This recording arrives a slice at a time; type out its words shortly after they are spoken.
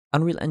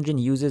Unreal Engine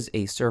uses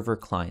a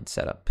server-client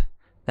setup.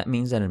 That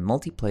means that in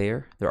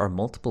multiplayer, there are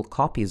multiple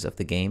copies of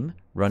the game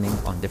running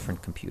on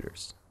different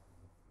computers.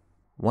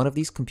 One of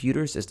these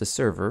computers is the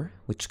server,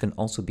 which can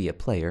also be a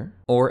player,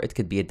 or it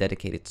could be a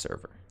dedicated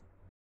server.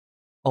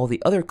 All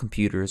the other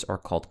computers are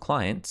called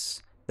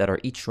clients that are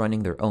each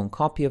running their own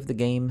copy of the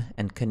game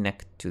and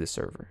connect to the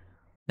server.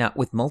 Now,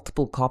 with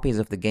multiple copies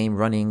of the game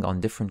running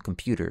on different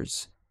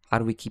computers, how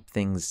do we keep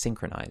things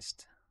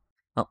synchronized?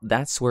 Well,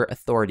 that's where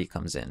authority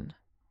comes in.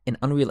 In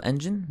Unreal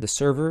Engine, the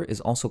server is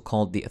also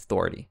called the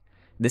authority.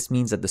 This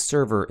means that the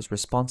server is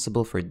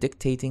responsible for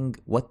dictating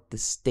what the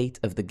state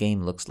of the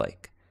game looks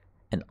like,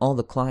 and all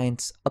the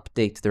clients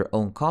update their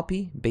own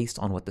copy based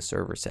on what the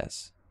server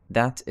says.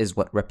 That is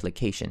what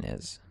replication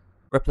is.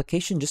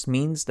 Replication just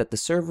means that the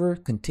server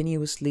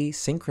continuously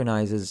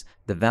synchronizes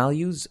the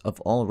values of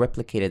all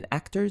replicated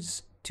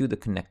actors to the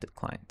connected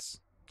clients.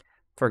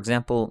 For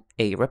example,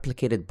 a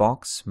replicated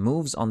box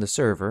moves on the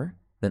server,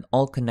 then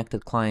all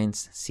connected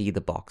clients see the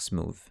box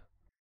move.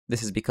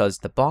 This is because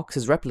the box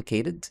is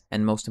replicated,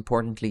 and most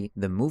importantly,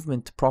 the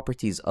movement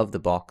properties of the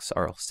box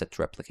are all set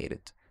to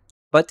replicated.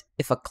 But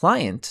if a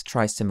client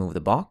tries to move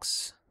the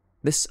box,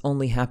 this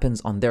only happens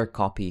on their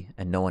copy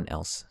and no one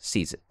else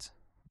sees it.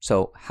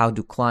 So how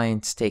do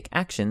clients take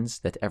actions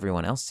that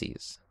everyone else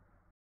sees?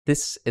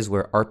 This is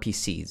where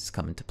RPCs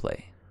come into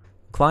play.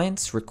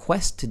 Clients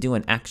request to do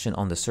an action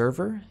on the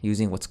server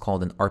using what's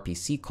called an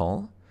RPC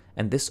call,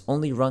 and this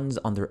only runs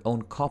on their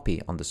own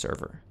copy on the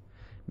server,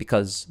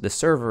 because the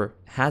server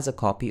has a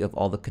copy of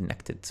all the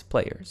connected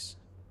players.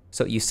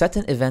 So you set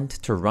an event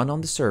to run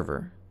on the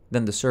server,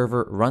 then the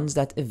server runs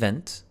that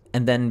event,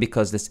 and then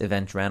because this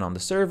event ran on the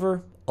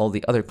server, all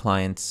the other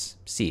clients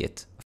see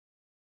it.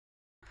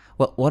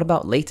 Well, what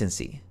about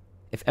latency?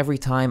 If every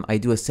time I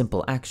do a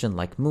simple action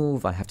like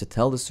move, I have to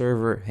tell the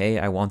server, hey,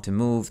 I want to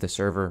move, the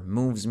server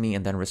moves me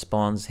and then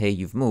responds, hey,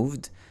 you've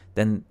moved,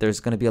 then there's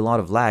going to be a lot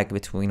of lag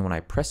between when I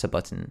press a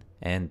button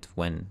and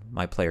when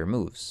my player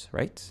moves,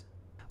 right?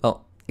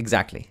 Well,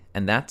 exactly,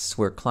 and that's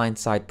where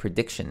client-side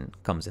prediction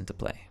comes into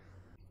play.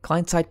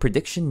 Client-side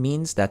prediction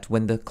means that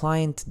when the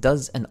client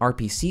does an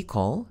RPC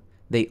call,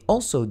 they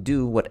also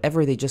do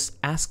whatever they just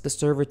asked the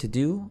server to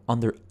do on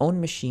their own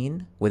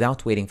machine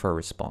without waiting for a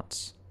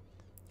response.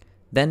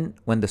 Then,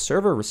 when the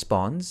server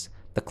responds,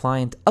 the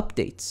client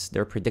updates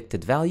their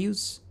predicted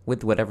values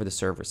with whatever the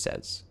server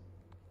says.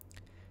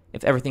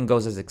 If everything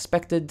goes as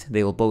expected,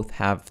 they will both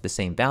have the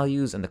same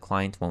values and the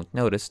client won't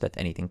notice that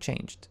anything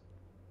changed.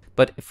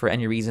 But if for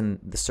any reason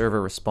the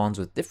server responds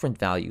with different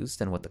values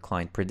than what the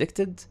client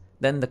predicted,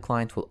 then the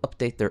client will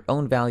update their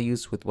own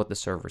values with what the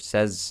server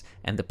says,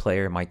 and the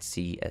player might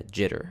see a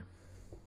jitter.